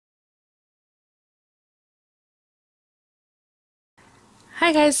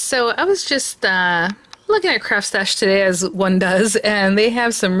Hi guys, so I was just looking at Craftstash today as one does, and they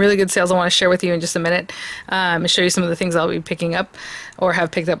have some really good sales I want to share with you in just a minute and show you some of the things I'll be picking up or have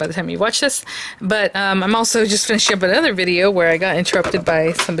picked up by the time you watch this. But I'm also just finishing up another video where I got interrupted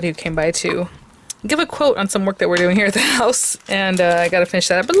by somebody who came by to give a quote on some work that we're doing here at the house, and I got to finish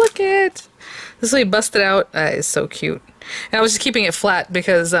that up. But look at this way busted out. It's so cute. And I was just keeping it flat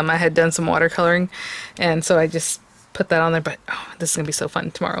because I had done some watercoloring, and so I just put that on there. But oh, this is gonna be so fun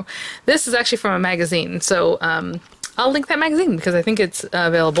tomorrow. This is actually from a magazine, so I'll link that magazine because I think it's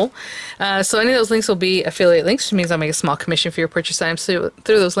available. So any of those links will be affiliate links, which means I'll make a small commission for your purchase items through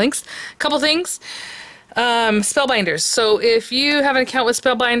those links. Couple things. Spellbinders. So if you have an account with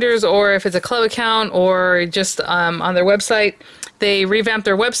Spellbinders, or if it's a club account, or just on their website, they revamped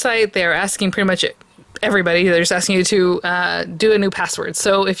their website. They're asking pretty much everybody, they're just asking you to do a new password.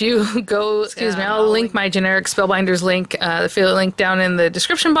 So if you go, excuse me, I'll link my generic Spellbinders link, the affiliate link down in the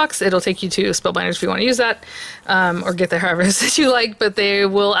description box. It'll take you to Spellbinders if you want to use that, or get there however that you like, but they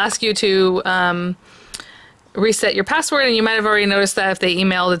will ask you to reset your password, and you might have already noticed that if they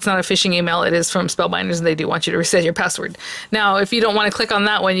emailed, it's not a phishing email, it is from Spellbinders, and they do want you to reset your password. Now, if you don't want to click on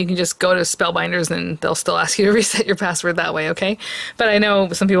that one, you can just go to Spellbinders, and they'll still ask you to reset your password that way, okay? But I know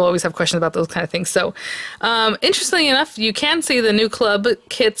some people always have questions about those kind of things. So, interestingly enough, you can see the new club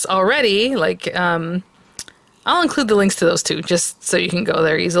kits already, like, I'll include the links to those too, just so you can go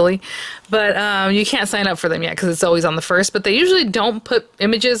there easily. But you can't sign up for them yet because it's always on the 1st. But they usually don't put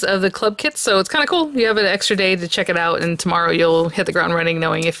images of the club kits, so it's kind of cool. You have an extra day to check it out, and tomorrow you'll hit the ground running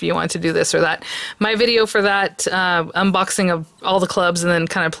knowing if you want to do this or that. My video for that unboxing of all the clubs and then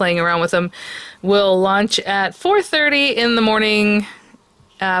kind of playing around with them will launch at 4:30 in the morning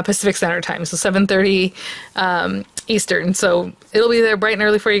Pacific Standard Time, so 7:30 Eastern. So it'll be there bright and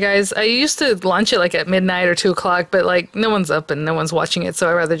early for you guys. I used to launch it like at midnight or 2 o'clock, but like no one's up and no one's watching it, so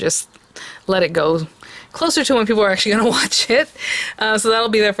I'd rather just let it go closer to when people are actually going to watch it. So that'll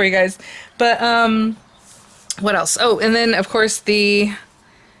be there for you guys. But what else? Oh, and then of course the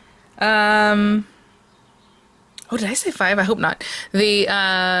oh, did I say 5? I hope not. The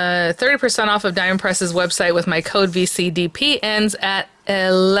 30% off of Diamond Press's website with my code VCDP ends at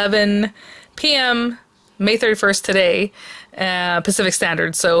 11 p.m. May 31st today, Pacific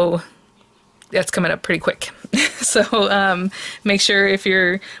Standard. So that's coming up pretty quick. So make sure if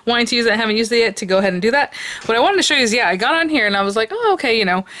you're wanting to use it and haven't used it yet to go ahead and do that. What I wanted to show you is, yeah, I got on here and I was like, oh, okay, you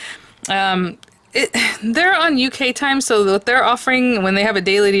know, they're on UK time, so what they're offering when they have a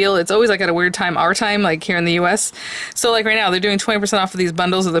daily deal, it's always like at a weird time, our time, like here in the US. So like right now, they're doing 20% off of these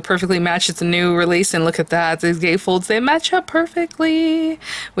bundles of the perfectly matched. It's a new release, and look at that. These gatefolds, they match up perfectly,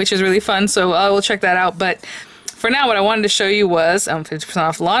 which is really fun. So I will check that out. But for now, what I wanted to show you was 50%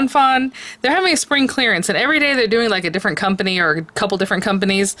 off Lawn Fawn. They're having a spring clearance, and every day they're doing like a different company or a couple different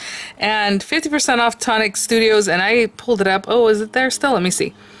companies, and 50% off Tonic Studios. And I pulled it up. Oh, is it there still? Let me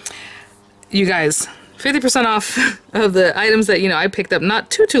see. You guys, 50% off of the items that, you know, I picked up not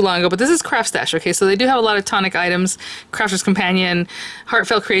too long ago, but this is Craftstash, okay? So they do have a lot of Tonic items, Crafter's Companion,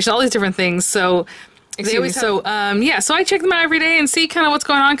 Heartfelt Creation, all these different things. So, yeah, so I check them out every day and see kind of what's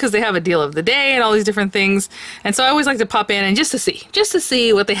going on because they have a deal of the day and all these different things. And so I always like to pop in and just to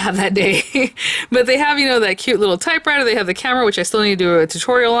see what they have that day. But they have, you know, that cute little typewriter. They have the camera, which I still need to do a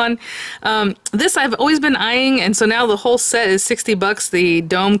tutorial on. This I've always been eyeing, and so now the whole set is $60, the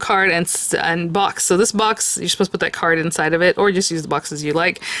dome card and box. So this box, you're supposed to put that card inside of it, or just use the boxes you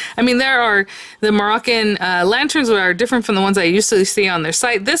like. I mean, there are the Moroccan lanterns that are different from the ones I used to see on their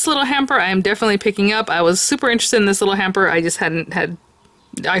site. This little hamper I am definitely picking up. I was super interested in this little hamper. I just hadn't had,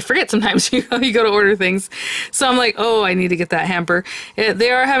 I forget sometimes you go to order things. So I'm like, oh, I need to get that hamper.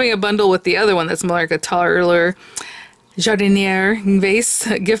 They are having a bundle with the other one that's more like a taller jardiniere vase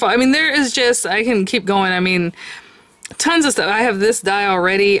gift. I mean, there is just, I can keep going. I mean, tons of stuff. I have this die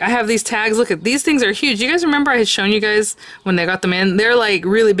already. I have these tags. Look at these things are huge. You guys remember I had shown you guys when they got them in? They're like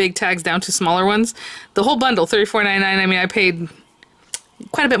really big tags down to smaller ones. The whole bundle, $34.99. I mean, I paid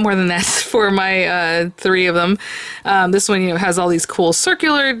quite a bit more than that for my 3 of them. This one, you know, has all these cool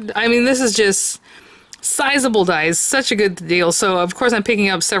circular, I mean, this is just sizable dies, such a good deal. So of course I'm picking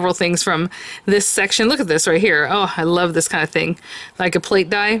up several things from this section. Look at this right here. Oh, I love this kind of thing, like a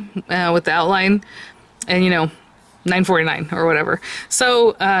plate die with the outline, and you know, $9.49 or whatever.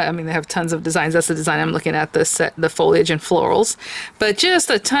 So I mean, they have tons of designs. That's the design I'm looking at, the set, the foliage and florals, but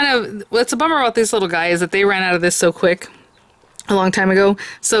just a ton of, what's a bummer about this little guy is that they ran out of this so quick a long time ago,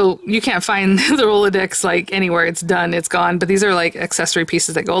 so you can't find the Rolodex like anywhere. It's done, it's gone. But these are like accessory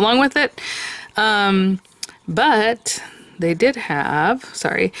pieces that go along with it. But they did have,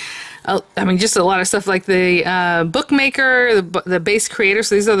 sorry, I mean, just a lot of stuff like the bookmaker, the base creator.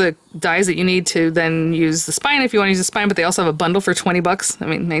 So these are the dies that you need to then use the spine if you want to use the spine, but they also have a bundle for 20 bucks. I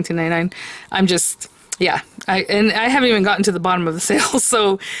mean, $19.99. I'm just, yeah. I haven't even gotten to the bottom of the sale.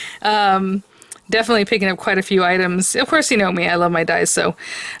 So, definitely picking up quite a few items. Of course, you know me, I love my dies, so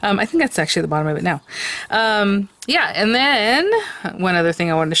I think that's actually the bottom of it now. Yeah, and then one other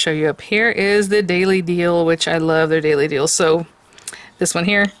thing I wanted to show you up here is the daily deal, which I love their daily deals. So this one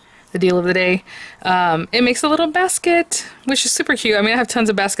here, the deal of the day, it makes a little basket, which is super cute. I mean, I have tons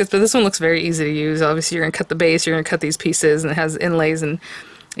of baskets, but this one looks very easy to use. Obviously, you're going to cut the base, you're going to cut these pieces, and it has inlays and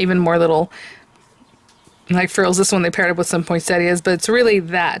even more little like frills. This one they paired up with some poinsettias, but it's really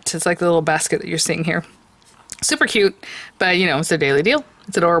that. It's like the little basket that you're seeing here. Super cute, but you know, it's a daily deal.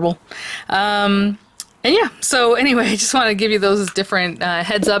 It's adorable. And yeah, so anyway, I just want to give you those different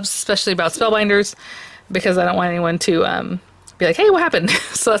heads ups, especially about Spellbinders, because I don't want anyone to be like, hey, what happened?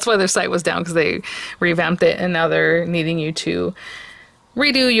 So that's why their site was down, because they revamped it, and now they're needing you to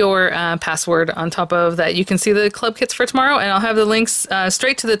redo your password. On top of that, you can see the club kits for tomorrow, and I'll have the links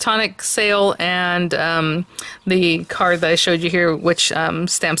straight to the Tonic sale and the card that I showed you here, which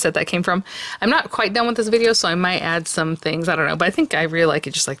stamp set that came from. I'm not quite done with this video, so I might add some things. I don't know, but I think I really like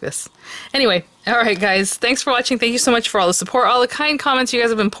it just like this. Anyway, alright guys, thanks for watching. Thank you so much for all the support, all the kind comments you guys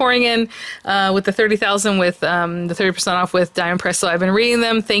have been pouring in with the 30,000 with the 30% off with Diamond Press. So I've been reading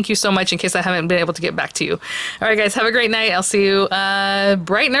them. Thank you so much in case I haven't been able to get back to you. Alright guys, have a great night. I'll see you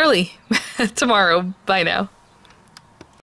bright and early tomorrow. Bye now.